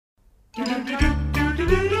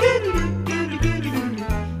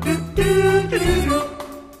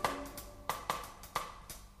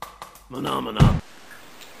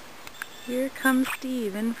Here comes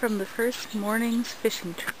Steve in from the first morning's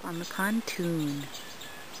fishing trip on the pontoon.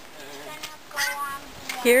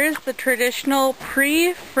 Here's the traditional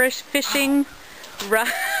pre-fishing rod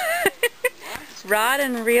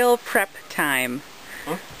and reel prep time.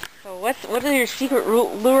 Huh? So what are your secret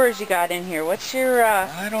lures you got in here? What's your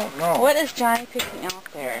I don't know. What is Johnny picking out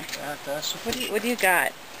there? What do you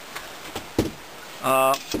got?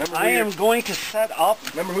 I am going to set up.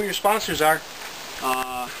 Remember who your sponsors are.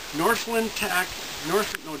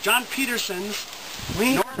 John Peterson's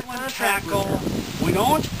Northland Tackle. We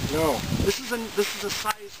don't? No. This is a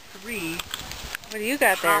size 3. What do you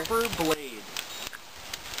got there? Copper blade.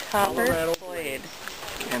 Copper blade.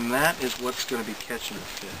 And that is what's going to be catching the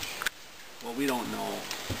fish. Well, we don't know.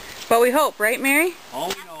 But we hope, right, Mary? Oh,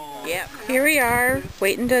 we know. Yep. Here we are,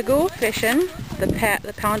 waiting to go fishing.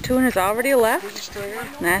 The pontoon has already left.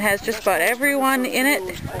 And that has just about everyone in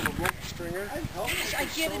it.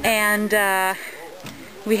 And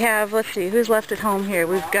we have, let's see, who's left at home here?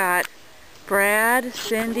 We've got Brad,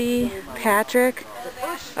 Cindy, Patrick.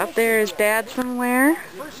 Up there is Dad somewhere.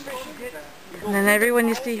 And then everyone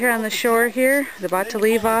you see here on the shore here is about to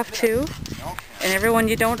leave off too. And everyone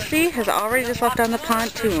you don't see has already just left on the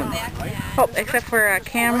pontoon. Oh, except for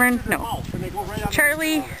Cameron, no.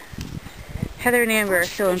 Charlie, Heather and Amber are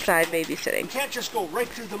still inside babysitting. You can't just go right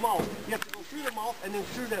through the mouth. You have to go through the mouth and then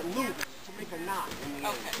through that loop to make a knot.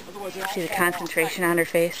 Okay. See the concentration on her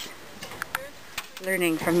face?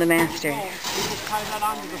 Learning from the master.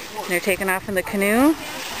 They're taking off in the canoe.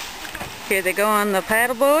 Here they go on the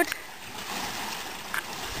paddle boat.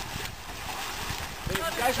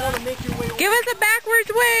 Give us a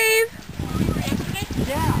backwards wave.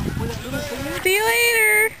 See you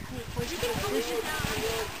later.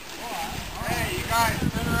 Hey, you guys,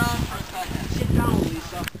 turn around for a second. Sit down,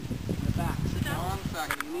 Lisa. In the back. Sit down. One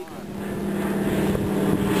second. You need to...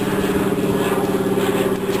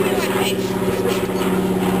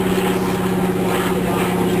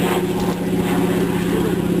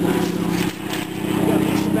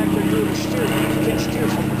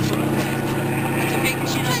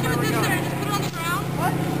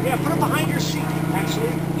 Yeah, put it behind your seat,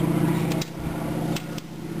 actually.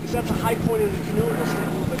 Because that's a high point in the canoe, it'll stay a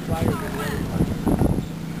little bit drier than the other part.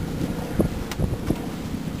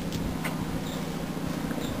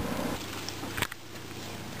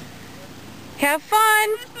 Have fun.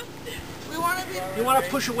 You want to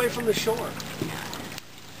push away from the shore.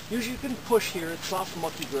 Usually you can push here, it's soft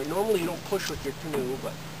mucky ground. Normally you don't push with your canoe,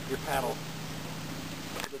 but your paddle.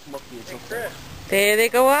 If it's mucky, it's okay. There they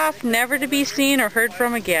go off, never to be seen or heard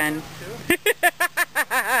from again.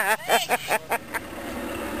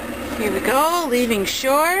 Here we go, leaving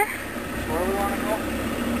shore.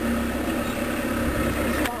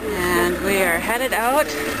 And we are headed out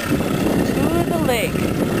to the lake.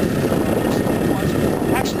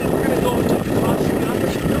 Actually, we're going to go to the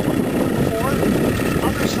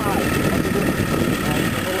other side of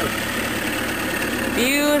the lake.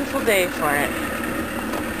 Beautiful day for it.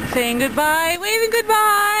 Saying goodbye, waving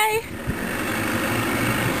goodbye.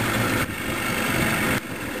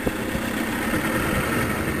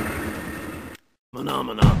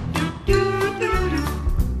 Phenomena.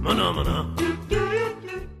 Phenomena.